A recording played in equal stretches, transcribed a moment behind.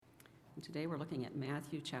And today we're looking at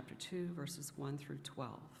Matthew chapter 2, verses 1 through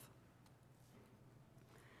 12.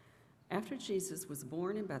 After Jesus was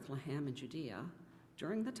born in Bethlehem in Judea,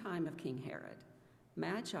 during the time of King Herod,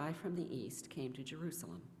 Magi from the east came to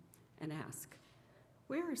Jerusalem and asked,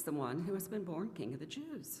 "Where is the one who has been born King of the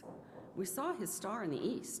Jews? We saw his star in the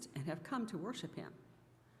east and have come to worship him."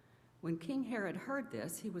 When King Herod heard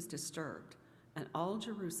this, he was disturbed, and all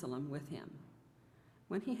Jerusalem with him.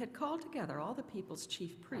 When he had called together all the people's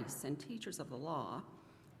chief priests and teachers of the law,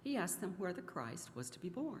 he asked them where the Christ was to be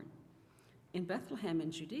born. "In Bethlehem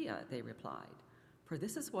in Judea," they replied, "for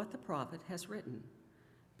this is what the prophet has written.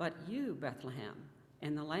 But you, Bethlehem,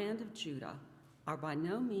 in the land of Judah, are by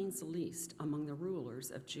no means least among the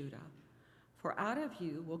rulers of Judah. For out of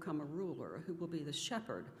you will come a ruler who will be the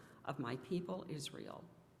shepherd of my people Israel."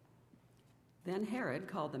 Then Herod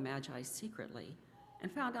called the Magi secretly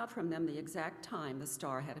and found out from them the exact time the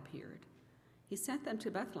star had appeared. He sent them to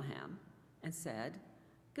Bethlehem and said,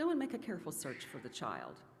 "Go and make a careful search for the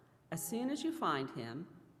child. As soon as you find him,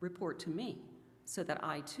 report to me, so that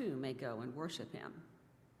I too may go and worship him."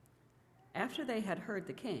 After they had heard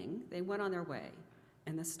the king, they went on their way,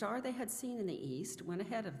 and the star they had seen in the east went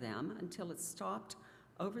ahead of them until it stopped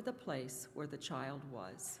over the place where the child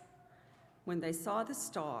was. When they saw the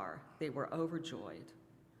star, they were overjoyed.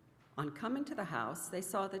 On coming to the house, they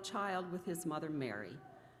saw the child with his mother Mary,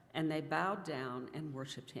 and they bowed down and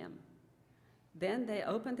worshiped him. Then they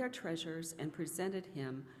opened their treasures and presented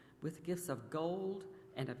him with gifts of gold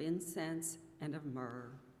and of incense and of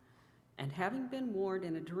myrrh. And having been warned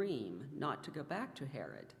in a dream not to go back to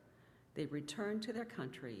Herod, they returned to their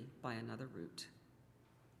country by another route.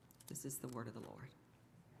 This is the word of the Lord.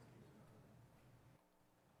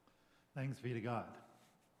 Thanks be to God.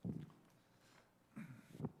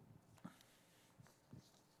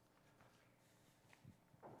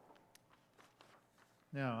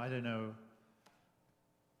 Now, I don't know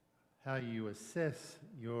how you assess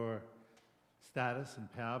your status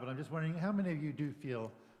and power, but I'm just wondering how many of you do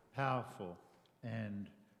feel powerful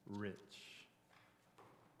and rich?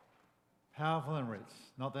 Powerful and rich.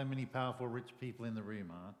 Not that many powerful, rich people in the room,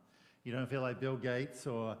 huh? You don't feel like Bill Gates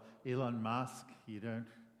or Elon Musk. You don't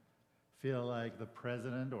feel like the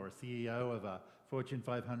president or CEO of a Fortune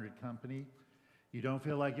 500 company. You don't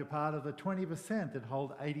feel like you're part of the 20% that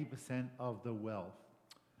hold 80% of the wealth.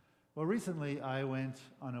 Well, recently I went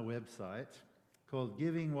on a website called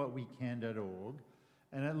givingwhatwecan.org,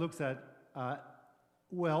 and it looks at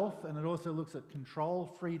wealth, and it also looks at control,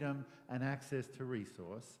 freedom, and access to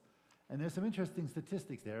resource. And there's some interesting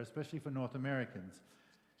statistics there, especially for North Americans.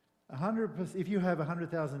 100%, if you have a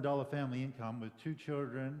 $100,000 family income with 2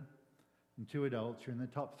 children and 2 adults, you're in the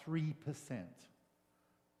top 3%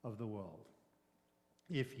 of the world.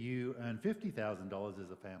 If you earn $50,000 as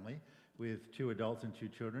a family with 2 adults and 2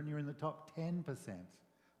 children, you're in the top 10%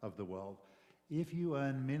 of the world. If you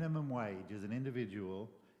earn minimum wage as an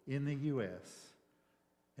individual in the US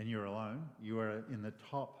and you're alone, you are in the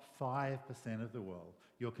top 5% of the world.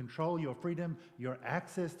 Your control, your freedom, your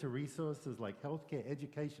access to resources like healthcare,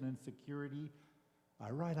 education, and security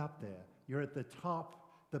are right up there. You're at the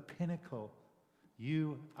top, the pinnacle.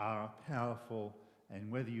 You are powerful,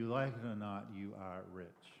 and whether you like it or not, you are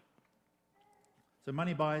rich. So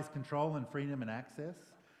money buys control and freedom and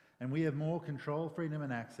access, and we have more control, freedom,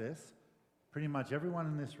 and access, pretty much everyone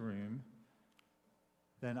in this room,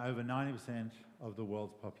 than over 90% of the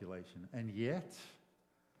world's population. And yet,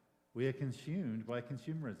 we are consumed by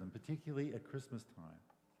consumerism, particularly at Christmas time.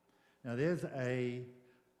 Now, there's an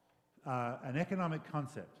economic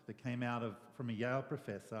concept that came out from a Yale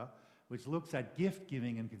professor, which looks at gift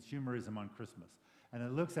giving and consumerism on Christmas. And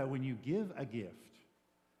it looks at when you give a gift,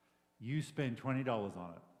 you spend $20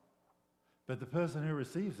 on it. But the person who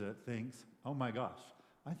receives it thinks, "Oh my gosh,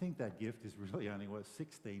 I think that gift is really only worth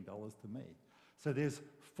 $16 to me." So there's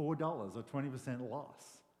 $4 or 20%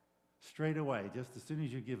 loss straight away, just as soon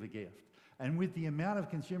as you give a gift. And with the amount of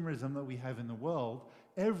consumerism that we have in the world,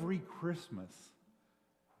 every Christmas,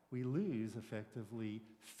 we lose effectively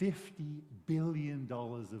 $50 billion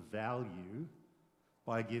of value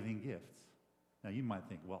by giving gifts. Now you might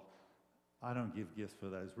think, well, I don't give gifts for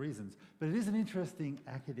those reasons, but it is an interesting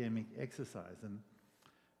academic exercise.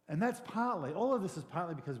 And that's partly, all of this is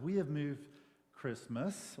partly because we have moved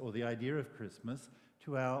Christmas, or the idea of Christmas,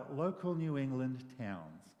 to our local New England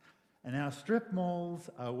towns. And our strip malls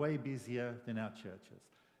are way busier than our churches.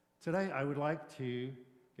 Today I would like to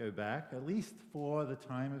go back, at least for the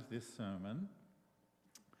time of this sermon,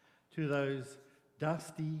 to those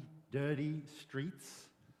dusty, dirty streets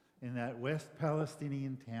in that West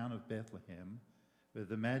Palestinian town of Bethlehem, where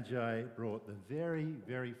the Magi brought the very,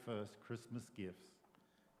 very first Christmas gifts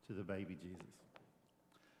to to the baby Jesus.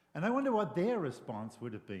 And I wonder what their response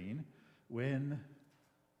would have been when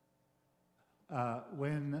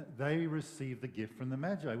they received the gift from the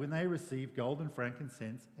Magi, when they received gold and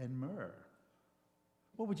frankincense and myrrh.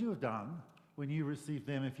 What would you have done when you received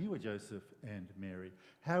them if you were Joseph and Mary?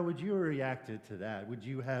 How would you have reacted to that? Would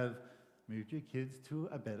you have moved your kids to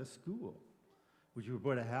a better school? Would you have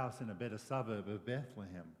bought a house in a better suburb of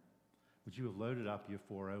Bethlehem? Would you have loaded up your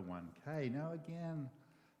 401k? Now again,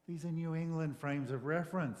 these are New England frames of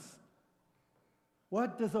reference.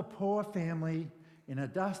 What does a poor family in a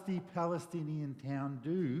dusty Palestinian town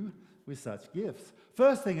do with such gifts?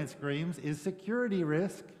 First thing it screams is security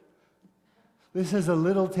risk. This is a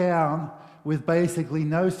little town with basically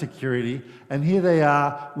no security, and here they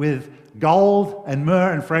are with gold and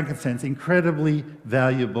myrrh and frankincense, incredibly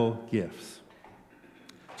valuable gifts.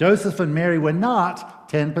 Joseph and Mary were not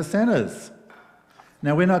 10%ers.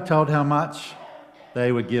 Now, we're not told how much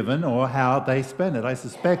they were given or how they spent it. I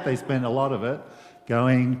suspect they spent a lot of it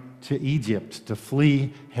going to Egypt to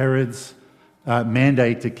flee Herod's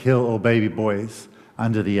mandate to kill all baby boys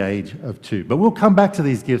under the age of 2. But we'll come back to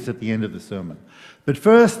these gifts at the end of the sermon. But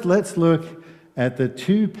first, let's look at the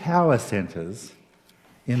two power centers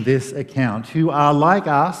in this account who are, like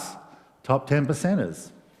us, top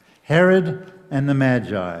 10%ers, Herod and the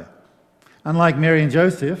Magi. Unlike Mary and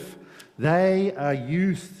Joseph, they are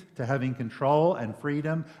used to having control and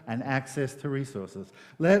freedom and access to resources.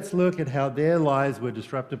 Let's look at how their lives were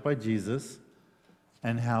disrupted by Jesus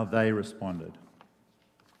and how they responded.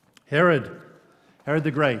 Herod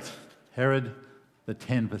the Great, Herod the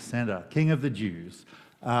 10%er, king of the Jews,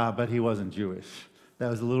 but he wasn't Jewish. That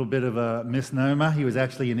was a little bit of a misnomer. He was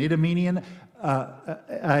actually an Idumean,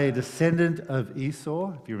 a descendant of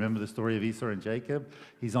Esau. If you remember the story of Esau and Jacob,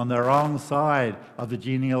 he's on the wrong side of the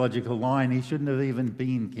genealogical line. He shouldn't have even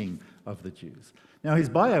been king of the Jews. Now, his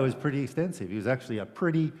bio is pretty extensive. He was actually a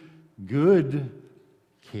pretty good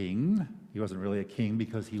king. He wasn't really a king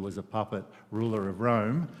because he was a puppet ruler of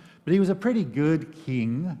Rome, but he was a pretty good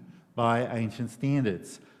king by ancient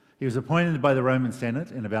standards. He was appointed by the Roman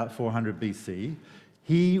Senate in about 400 BC.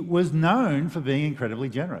 He was known for being incredibly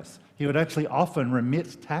generous. He would actually often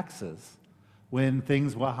remit taxes when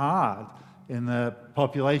things were hard in the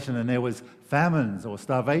population and there was famines or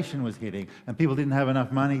starvation was hitting and people didn't have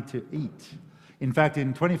enough money to eat. In fact,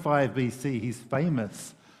 in 25 BC, he's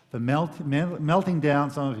famous for melting down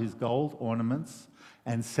some of his gold ornaments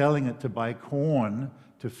and selling it to buy corn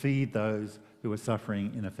to feed those who were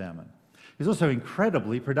suffering in a famine. He was also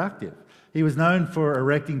incredibly productive. He was known for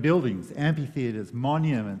erecting buildings, amphitheaters,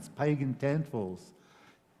 monuments, pagan temples.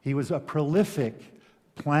 He was a prolific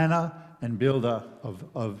planner and builder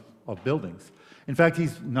of buildings. In fact,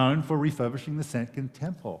 he's known for refurbishing the Second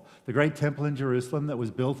Temple. The great temple in Jerusalem that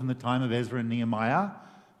was built in the time of Ezra and Nehemiah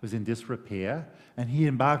was in disrepair, and he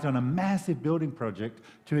embarked on a massive building project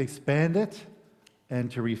to expand it and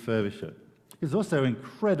to refurbish it. He was also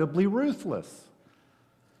incredibly ruthless.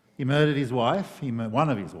 He murdered his wife, one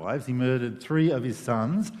of his wives, he murdered 3 of his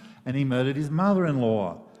sons, and he murdered his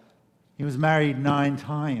mother-in-law. He was married 9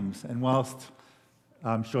 times, and whilst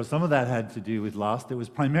I'm sure some of that had to do with lust, it was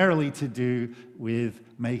primarily to do with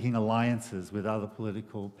making alliances with other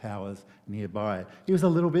political powers nearby. He was a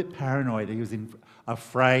little bit paranoid, he was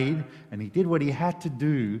afraid, and he did what he had to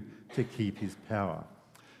do to keep his power.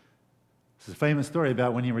 There's a famous story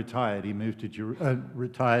about when he retired. He moved to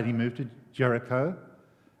Jericho,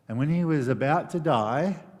 and when he was about to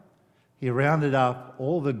die, he rounded up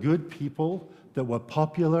all the good people that were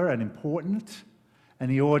popular and important,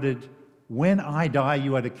 and he ordered, "When I die,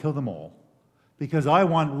 you are to kill them all, because I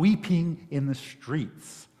want weeping in the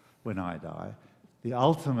streets when I die." The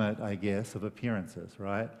ultimate, I guess, of appearances,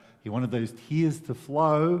 right? He wanted those tears to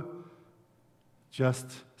flow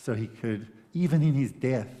just so he could, even in his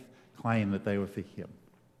death, claim that they were for him.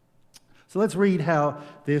 So let's read how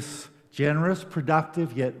this generous,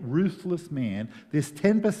 productive, yet ruthless man, this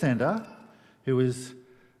 10%er, let's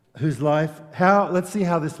see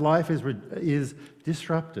how this life is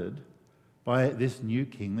disrupted by this new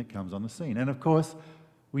king that comes on the scene. And of course,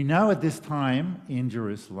 we know at this time in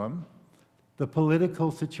Jerusalem, the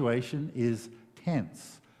political situation is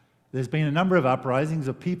tense. There's been a number of uprisings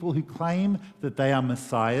of people who claim that they are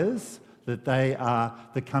messiahs, that they are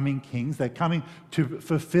the coming kings. They're coming to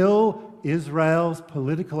fulfill Israel's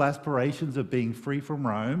political aspirations of being free from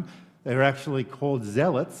Rome. They're actually called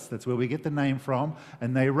zealots. That's where we get the name from.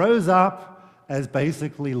 And they rose up as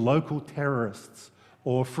basically local terrorists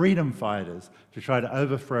or freedom fighters to try to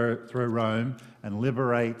overthrow Rome and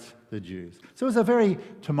liberate the Jews. So it was a very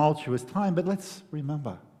tumultuous time, but let's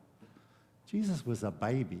remember, Jesus was a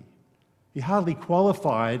baby. He hardly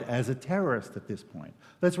qualified as a terrorist at this point.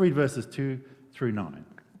 Let's read verses 2 through 9.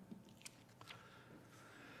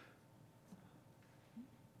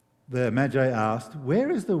 The Magi asked, "Where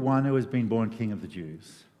is the one who has been born King of the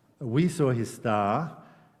Jews? We saw his star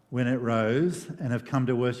when it rose and have come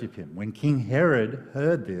to worship him." When King Herod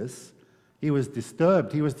heard this, he was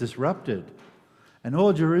disturbed, he was disrupted, and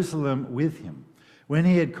all Jerusalem with him. When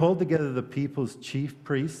he had called together the people's chief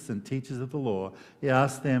priests and teachers of the law, he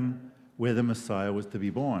asked them where the Messiah was to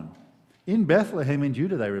be born. "In Bethlehem in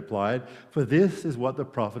Judah," they replied, "for this is what the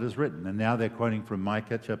prophet has written." And now they're quoting from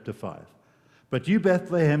Micah chapter 5. "But you,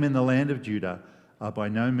 Bethlehem, in the land of Judah, are by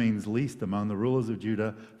no means least among the rulers of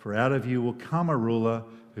Judah, for out of you will come a ruler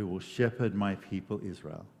who will shepherd my people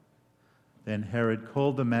Israel." Then Herod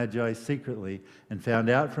called the Magi secretly and found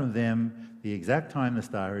out from them the exact time the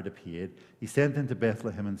star had appeared. He sent them to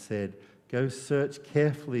Bethlehem and said, "Go search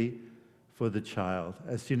carefully for the child.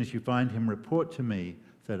 As soon as you find him, report to me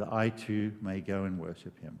so that I too may go and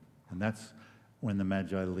worship him." And that's when the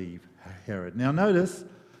Magi leave Herod. Now notice,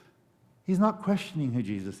 he's not questioning who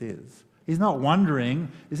Jesus is. He's not wondering,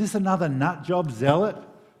 is this another nutjob zealot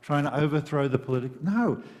trying to overthrow the political...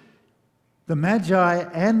 No. The Magi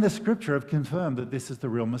and the Scripture have confirmed that this is the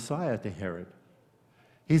real Messiah to Herod.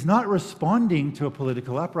 He's not responding to a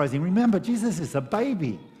political uprising. Remember, Jesus is a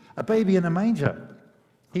baby in a manger.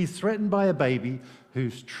 He's threatened by a baby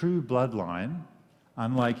whose true bloodline,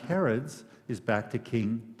 unlike Herod's, is back to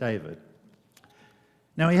King David.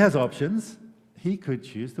 Now, he has options. He could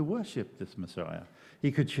choose to worship this Messiah.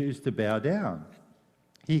 He could choose to bow down.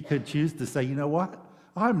 He could choose to say, "You know what?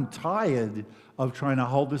 I'm tired of trying to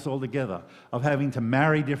hold this all together, of having to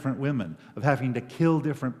marry different women, of having to kill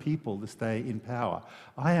different people to stay in power.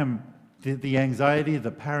 I am, the anxiety,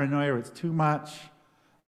 the paranoia, it's too much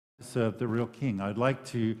to serve the real king. I'd like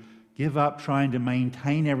to give up trying to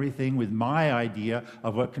maintain everything with my idea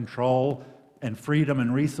of what control and freedom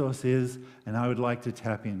and resource is, and I would like to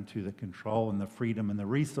tap into the control and the freedom and the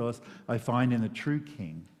resource I find in the true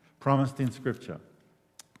king, promised in Scripture."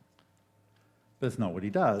 But that's not what he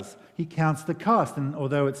does. He counts the cost, and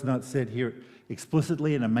although it's not said here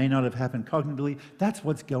explicitly and it may not have happened cognitively, that's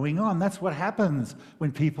what's going on. That's what happens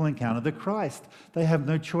when people encounter the Christ. They have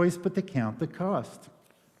no choice but to count the cost.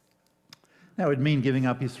 That would mean giving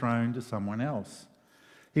up his throne to someone else.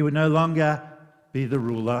 He would no longer be the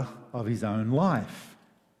ruler of his own life.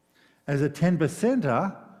 As a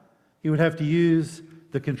 10%er, he would have to use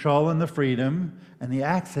the control and the freedom and the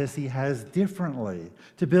access he has differently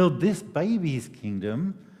to build this baby's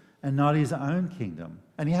kingdom and not his own kingdom.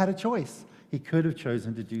 And he had a choice. He could have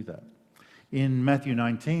chosen to do that. In Matthew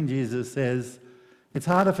 19, Jesus says, it's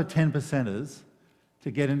harder for 10%ers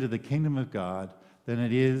to get into the kingdom of God than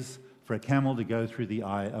it is for a camel to go through the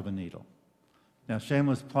eye of a needle. Now,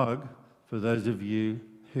 shameless plug for those of you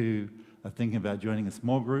who are thinking about joining a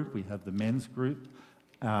small group. We have the men's group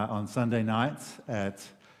on Sunday nights at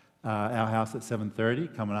our house at 7:30.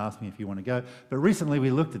 Come and ask me if you want to go. But recently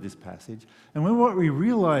we looked at this passage, and what we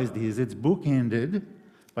realized is it's bookended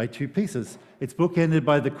by two pieces. It's bookended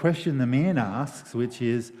by the question the man asks, which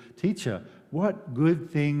is, "Teacher, what good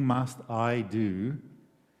thing must I do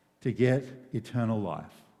to get eternal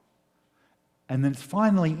life?" And then it's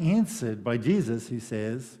finally answered by Jesus, who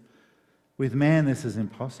says, "With man this is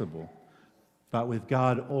impossible, but with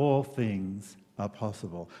God all things are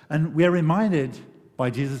possible." And we're reminded by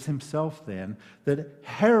Jesus himself then that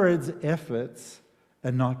Herod's efforts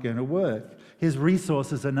are not going to work. His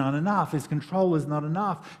resources are not enough. His control is not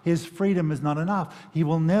enough. His freedom is not enough. He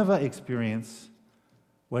will never experience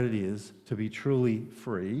what it is to be truly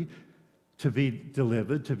free, to be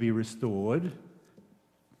delivered, to be restored.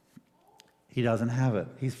 He doesn't have it.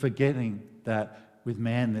 He's forgetting that with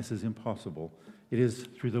man this is impossible. It is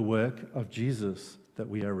through the work of Jesus that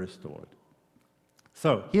we are restored.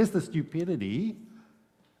 So here's the stupidity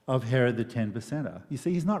of Herod the 10%er. You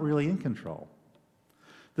see, he's not really in control.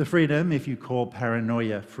 The freedom, if you call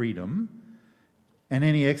paranoia freedom, and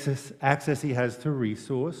any access he has to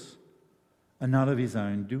resource are not of his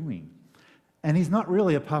own doing. And he's not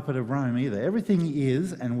really a puppet of Rome either. Everything he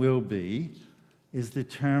is and will be is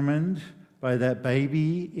determined by that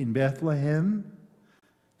baby in Bethlehem,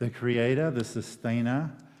 the creator, the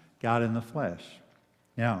sustainer, God in the flesh.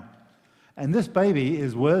 Now, and this baby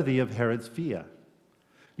is worthy of Herod's fear.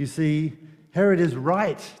 You see, Herod is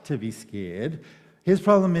right to be scared. His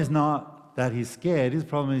problem is not that he's scared. His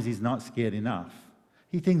problem is he's not scared enough.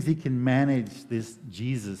 He thinks he can manage this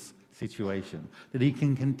Jesus situation, that he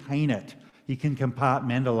can contain it. He can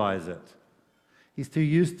compartmentalize it. He's too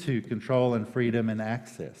used to control and freedom and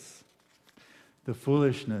access. The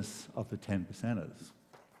foolishness of the 10%ers.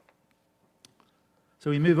 So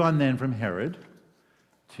we move on then from Herod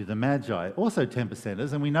to the Magi, also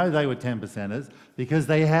 10%ers, and we know they were 10%ers because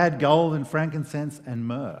they had gold and frankincense and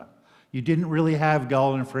myrrh. You didn't really have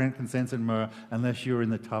gold and frankincense and myrrh unless you were in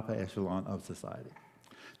the upper echelon of society.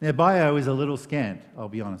 Their bio is a little scant, I'll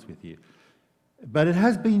be honest with you, but it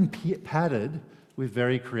has been padded with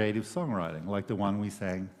very creative songwriting, like the one we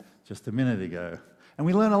sang just a minute ago. And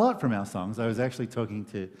we learn a lot from our songs. I was actually talking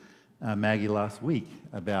to Maggie last week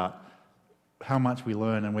about how much we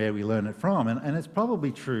learn and where we learn it from. And it's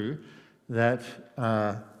probably true that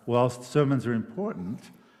whilst sermons are important,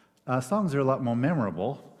 songs are a lot more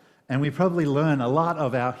memorable, and we probably learn a lot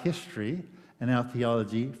of our history and our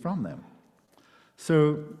theology from them.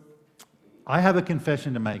 So I have a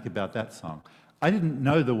confession to make about that song. I didn't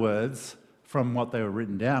know the words from what they were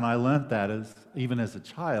written down. I learnt that even as a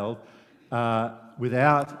child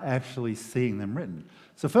without actually seeing them written.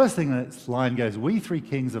 So first thing, this line goes, "We three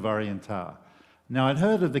kings of Orientar." Now, I'd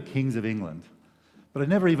heard of the kings of England, but I'd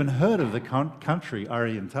never even heard of the country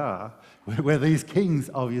Orientar, where these kings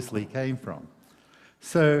obviously came from.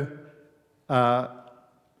 So the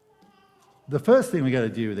first thing we got to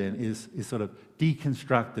do then is sort of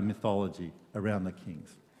deconstruct the mythology around the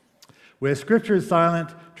kings. Where Scripture is silent,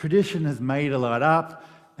 tradition has made a lot up,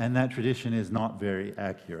 and that tradition is not very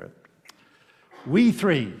accurate. We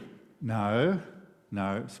three, no,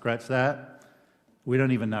 scratch that. We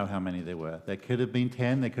don't even know how many there were. There could have been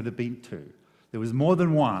 10, there could have been 2. There was more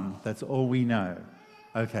than one, that's all we know.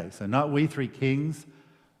 Okay, so not we three kings,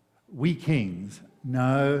 we kings.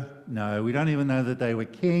 No, we don't even know that they were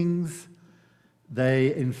kings.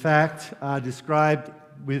 They, in fact, are described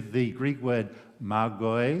with the Greek word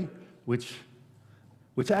magoi, which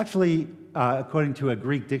actually, according to a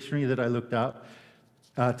Greek dictionary that I looked up,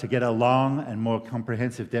 to get a long and more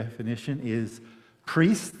comprehensive definition, is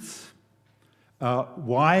priests,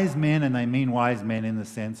 wise men, and they mean wise men in the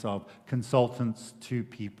sense of consultants to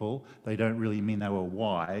people. They don't really mean they were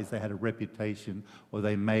wise. They had a reputation, or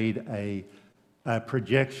they made a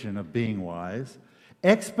projection of being wise.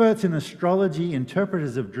 Experts in astrology,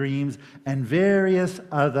 interpreters of dreams, and various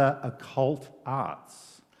other occult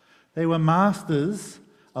arts. They were masters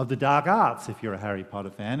of the dark arts, if you're a Harry Potter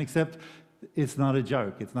fan, except it's not a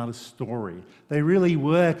joke, it's not a story. They really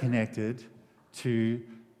were connected to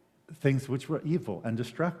things which were evil and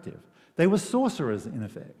destructive. They were sorcerers, in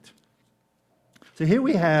effect. So here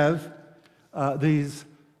we have these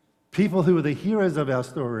people who were the heroes of our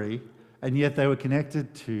story, and yet they were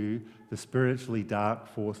connected to the spiritually dark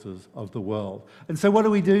forces of the world. And so what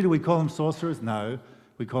do? Do we call them sorcerers? No.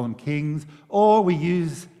 We call them kings, or we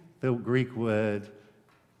use the Greek word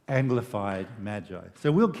anglified magi.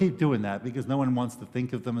 So we'll keep doing that because no one wants to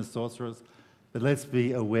think of them as sorcerers, but let's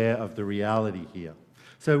be aware of the reality here.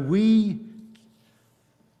 So we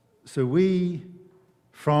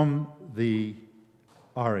from the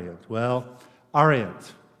Orient. Well,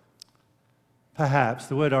 Orient. Perhaps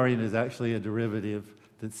the word Orient is actually a derivative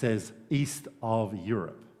that says east of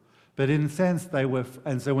Europe. But in a sense, they were,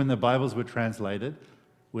 and so when the Bibles were translated,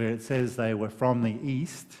 where it says they were from the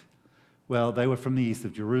east, well, they were from the east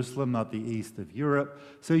of Jerusalem, not the east of Europe.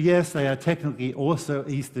 So yes, they are technically also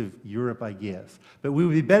east of Europe, I guess. But we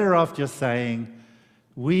would be better off just saying,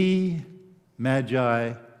 we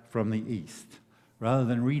magi from the east, rather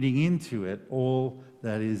than reading into it all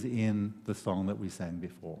that is in the song that we sang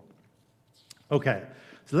before. Okay,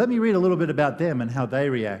 so let me read a little bit about them and how they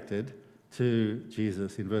reacted to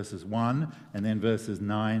Jesus in verses 1 and then verses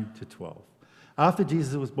 9 to 12. After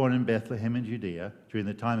Jesus was born in Bethlehem in Judea, during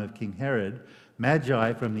the time of King Herod,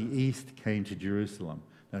 Magi from the east came to Jerusalem.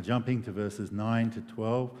 Now jumping to verses 9 to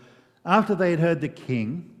 12. After they had heard the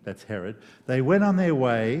king, that's Herod, they went on their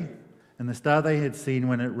way, and the star they had seen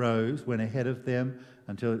when it rose went ahead of them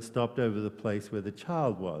until it stopped over the place where the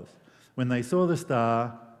child was. When they saw the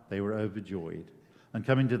star, they were overjoyed. On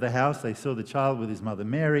coming to the house, they saw the child with his mother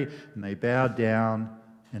Mary, and they bowed down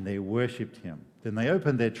and they worshipped him. Then they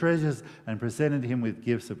opened their treasures and presented him with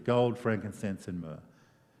gifts of gold, frankincense, and myrrh.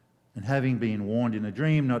 And having been warned in a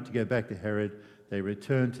dream not to go back to Herod, they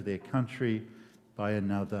returned to their country by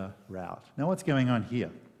another route. Now, what's going on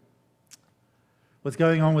here? What's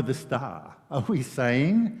going on with the star? Are we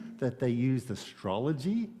saying that they used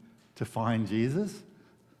astrology to find Jesus?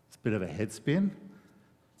 It's a bit of a head spin.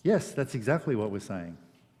 Yes, that's exactly what we're saying.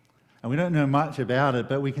 And we don't know much about it,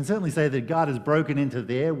 but we can certainly say that God has broken into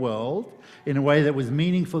their world in a way that was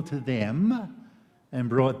meaningful to them and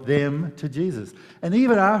brought them to Jesus. And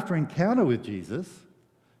even after encounter with Jesus,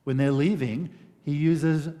 when they're leaving, he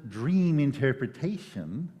uses dream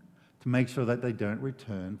interpretation to make sure that they don't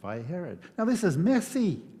return via Herod. Now, this is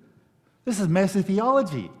messy. This is messy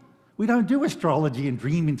theology. We don't do astrology and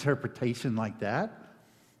dream interpretation like that.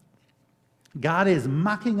 God is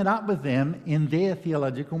mucking it up with them in their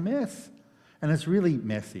theological mess. And it's really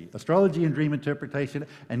messy. Astrology and dream interpretation,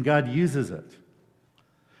 and God uses it.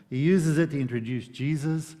 He uses it to introduce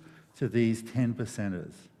Jesus to these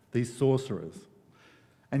 10%ers, these sorcerers.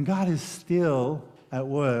 And God is still at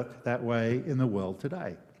work that way in the world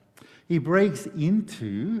today. He breaks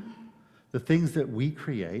into the things that we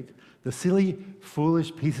create, the silly,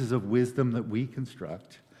 foolish pieces of wisdom that we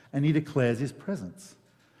construct, and he declares his presence.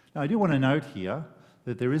 Now, I do want to note here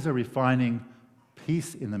that there is a refining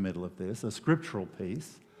piece in the middle of this, a scriptural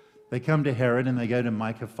piece. They come to Herod and they go to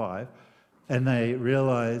Micah 5, and they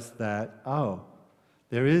realize that, oh,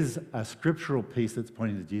 there is a scriptural piece that's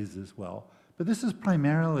pointing to Jesus as well. But this is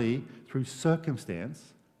primarily through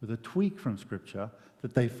circumstance, with a tweak from Scripture,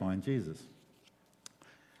 that they find Jesus.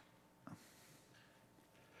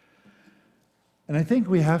 And I think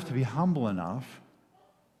we have to be humble enough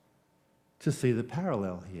to see the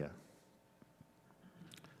parallel here.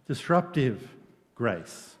 Disruptive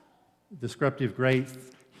grace. Disruptive grace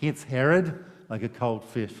hits Herod like a cold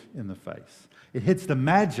fish in the face. It hits the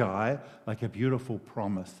Magi like a beautiful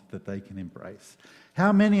promise that they can embrace.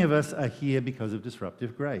 How many of us are here because of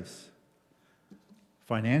disruptive grace?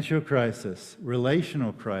 Financial crisis,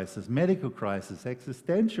 relational crisis, medical crisis,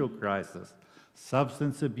 existential crisis,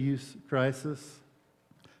 substance abuse crisis,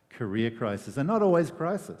 career crisis, and not always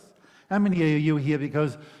crisis. How many of you are here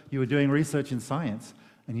because you were doing research in science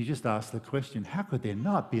and you just asked the question, how could there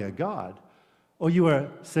not be a God? Or you were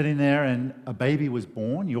sitting there and a baby was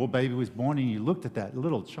born, your baby was born, and you looked at that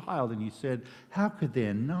little child and you said, how could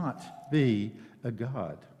there not be a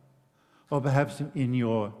God? Or perhaps in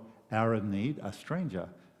your hour of need, a stranger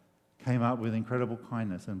came up with incredible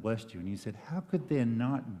kindness and blessed you, and you said, how could there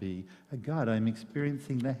not be a God? I'm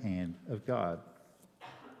experiencing the hand of God.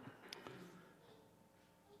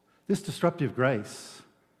 This disruptive grace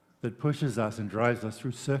that pushes us and drives us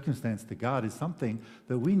through circumstance to God is something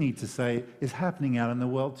that we need to say is happening out in the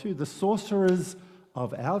world too. The sorcerers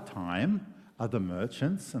of our time are the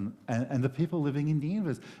merchants and the people living in the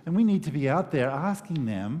universe. And we need to be out there asking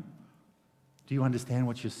them, do you understand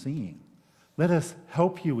what you're seeing? Let us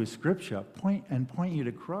help you with Scripture, point you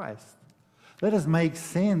to Christ. Let us make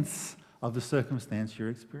sense of the circumstance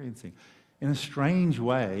you're experiencing. In a strange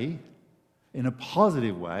way, in a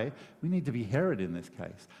positive way, we need to be Herod in this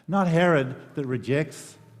case. Not Herod that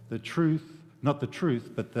rejects the truth, not the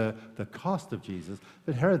truth, but the cost of Jesus,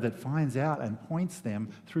 but Herod that finds out and points them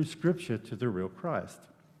through Scripture to the real Christ.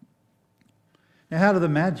 Now, how do the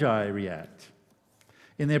Magi react?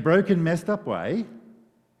 In their broken, messed up way,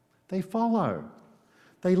 they follow,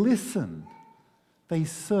 they listen, they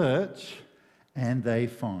search, and they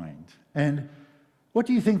find. And what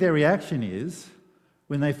do you think their reaction is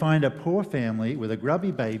when they find a poor family with a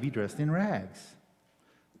grubby baby dressed in rags?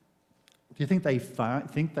 Do you think they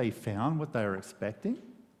found what they were expecting? Do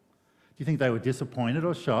you think they were disappointed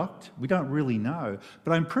or shocked? We don't really know.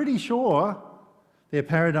 But I'm pretty sure their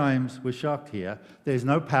paradigms were shocked here. There's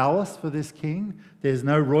no palace for this king. There's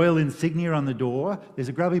no royal insignia on the door. There's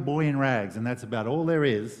a grubby boy in rags, and that's about all there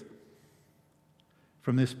is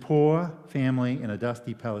from this poor family in a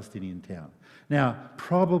dusty Palestinian town. Now,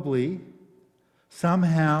 probably,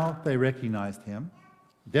 somehow they recognized him.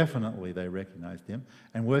 Definitely they recognized him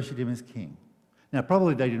and worshipped him as king. Now,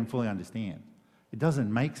 probably they didn't fully understand. It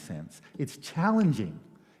doesn't make sense. It's challenging.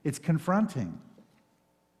 It's confronting.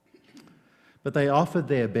 But they offered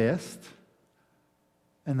their best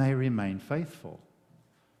and they remained faithful.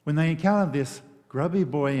 When they encountered this grubby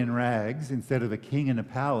boy in rags instead of a king in a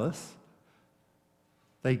palace,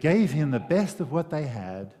 they gave him the best of what they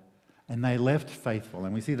had and they left faithful.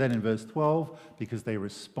 And we see that in verse 12 because they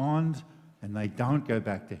respond and they don't go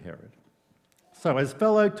back to Herod. So as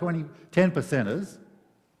fellow 10%ers,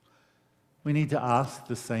 we need to ask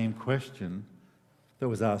the same question that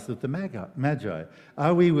was asked of the Magi.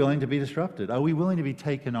 Are we willing to be disrupted? Are we willing to be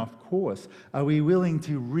taken off course? Are we willing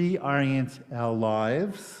to reorient our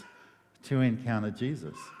lives to encounter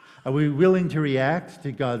Jesus? Are we willing to react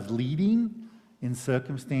to God's leading in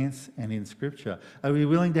circumstance and in Scripture? Are we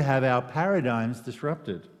willing to have our paradigms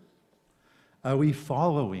disrupted? Are we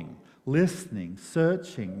following, listening,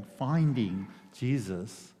 searching, finding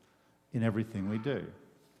Jesus in everything we do?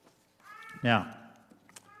 Now,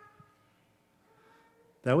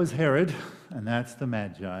 that was Herod, and that's the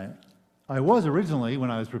Magi. I was originally,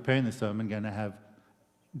 when I was preparing the sermon, going to have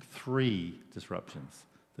 3 disruptions.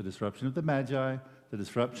 The disruption of the Magi, the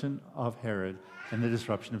disruption of Herod, and the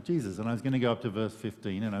disruption of Jesus. And I was going to go up to verse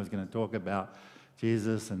 15, and I was going to talk about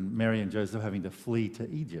Jesus and Mary and Joseph having to flee to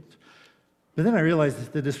Egypt. But then I realized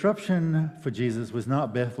that the disruption for Jesus was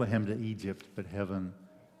not Bethlehem to Egypt, but heaven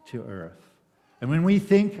to earth. And when we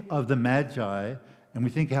think of the Magi and we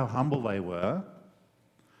think how humble they were,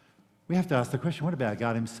 we have to ask the question, what about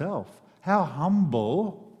God himself? How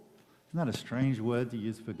humble, isn't that a strange word to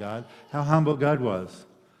use for God? How humble God was.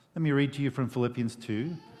 Let me read to you from Philippians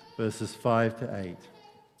 2, verses 5 to 8.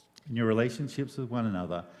 In your relationships with one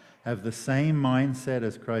another, have the same mindset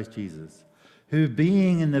as Christ Jesus, who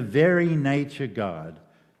being in the very nature God,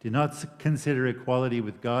 did not consider equality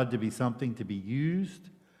with God to be something to be used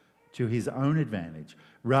to his own advantage.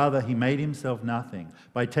 Rather, he made himself nothing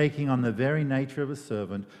by taking on the very nature of a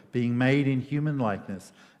servant, being made in human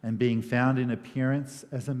likeness, and being found in appearance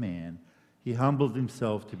as a man. He humbled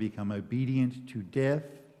himself to become obedient to death,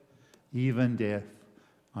 even death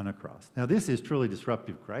on a cross. Now, this is truly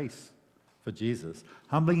disruptive grace for Jesus,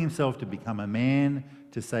 humbling himself to become a man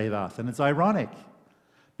to save us. And it's ironic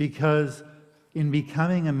because in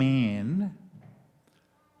becoming a man,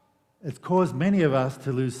 it's caused many of us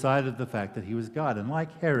to lose sight of the fact that he was God. And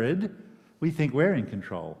like Herod, we think we're in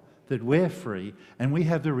control, that we're free, and we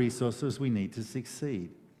have the resources we need to succeed.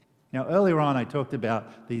 Now, earlier on, I talked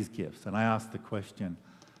about these gifts, and I asked the question,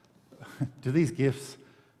 do these gifts,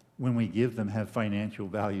 when we give them, have financial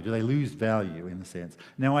value? Do they lose value in a sense?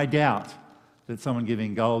 Now, I doubt that someone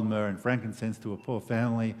giving gold, myrrh, and frankincense to a poor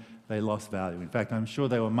family, they lost value. In fact, I'm sure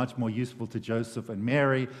they were much more useful to Joseph and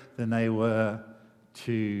Mary than they were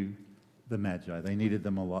to the Magi. They needed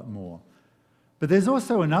them a lot more. But there's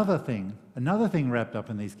also another thing wrapped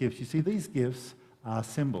up in these gifts. You see, these gifts are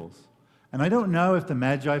symbols. And I don't know if the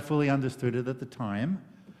Magi fully understood it at the time,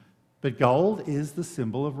 but gold is the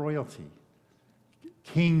symbol of royalty.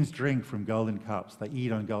 Kings drink from golden cups. They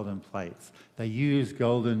eat on golden plates. They use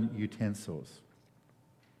golden utensils.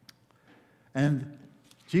 And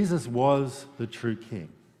Jesus was the true king,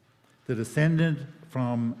 the descendant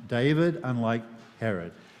from David, unlike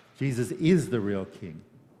Herod. Jesus is the real king.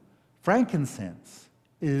 Frankincense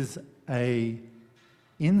is an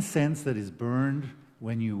incense that is burned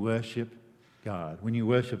when you worship God, when you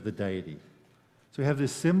worship the deity. So we have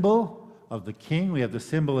this symbol of the king, we have the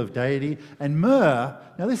symbol of deity, and myrrh,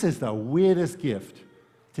 now this is the weirdest gift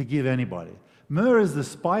to give anybody. Myrrh is the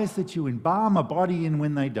spice that you embalm a body in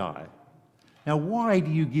when they die. Now why do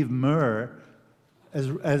you give myrrh,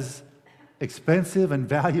 as expensive and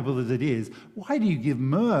valuable as it is, why do you give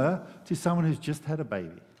myrrh to someone who's just had a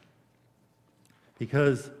baby?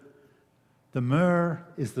 Because the myrrh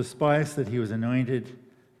is the spice that he was anointed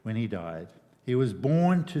when he died. He was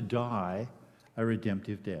born to die a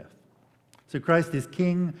redemptive death. So Christ is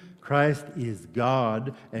king, Christ is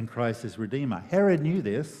God, and Christ is Redeemer. Herod knew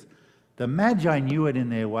this, the Magi knew it in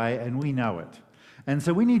their way, and we know it. And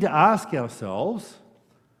so we need to ask ourselves,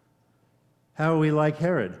 how are we like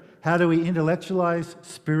Herod? How do we intellectualize,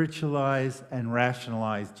 spiritualize, and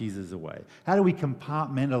rationalize Jesus away? How do we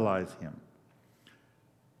compartmentalize him?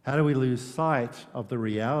 How do we lose sight of the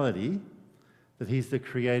reality that he's the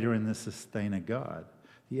creator and the sustainer God,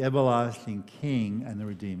 the everlasting King and the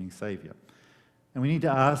redeeming Savior? And we need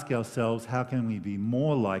to ask ourselves, how can we be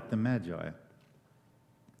more like the Magi?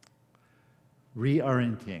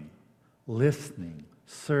 Reorienting, listening,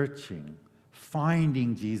 searching,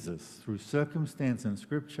 finding Jesus through circumstance and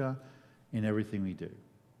scripture in everything we do.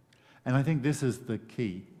 And I think this is the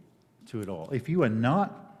key to it all. If you are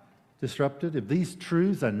not disrupted, if these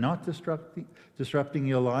truths are not disrupting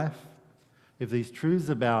your life, if these truths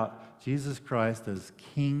about Jesus Christ as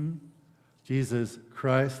King, Jesus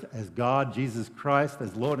Christ as God, Jesus Christ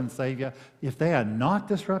as Lord and Savior, if they are not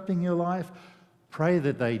disrupting your life, pray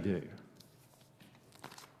that they do.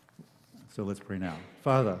 So let's pray now.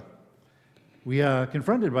 Father, we are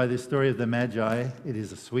confronted by this story of the Magi. It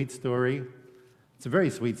is a sweet story. It's a very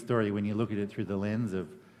sweet story when you look at it through the lens of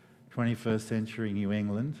 21st century New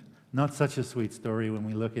England. Not such a sweet story when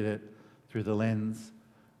we look at it through the lens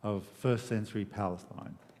of first century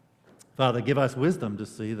Palestine. Father, give us wisdom to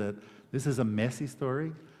see that this is a messy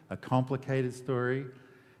story, a complicated story,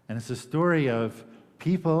 and it's a story of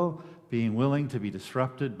people being willing to be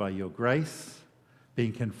disrupted by your grace,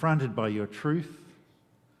 being confronted by your truth.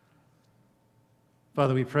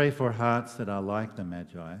 Father, we pray for hearts that are like the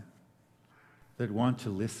Magi, that want to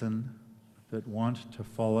listen, that want to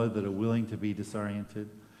follow, that are willing to be disoriented.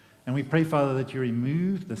 And we pray, Father, that you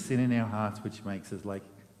remove the sin in our hearts which makes us like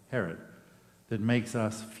Herod, that makes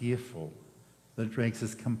us fearful, that makes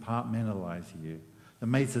us compartmentalize you, that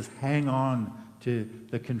makes us hang on to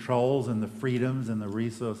the controls and the freedoms and the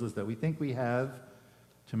resources that we think we have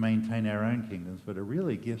to maintain our own kingdoms, but are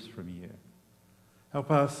really gifts from you. Help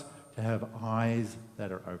us to have eyes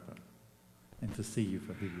that are open and to see you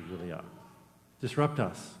for who you really are. Disrupt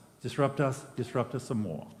us, disrupt us, disrupt us some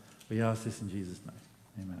more. We ask this in Jesus' name.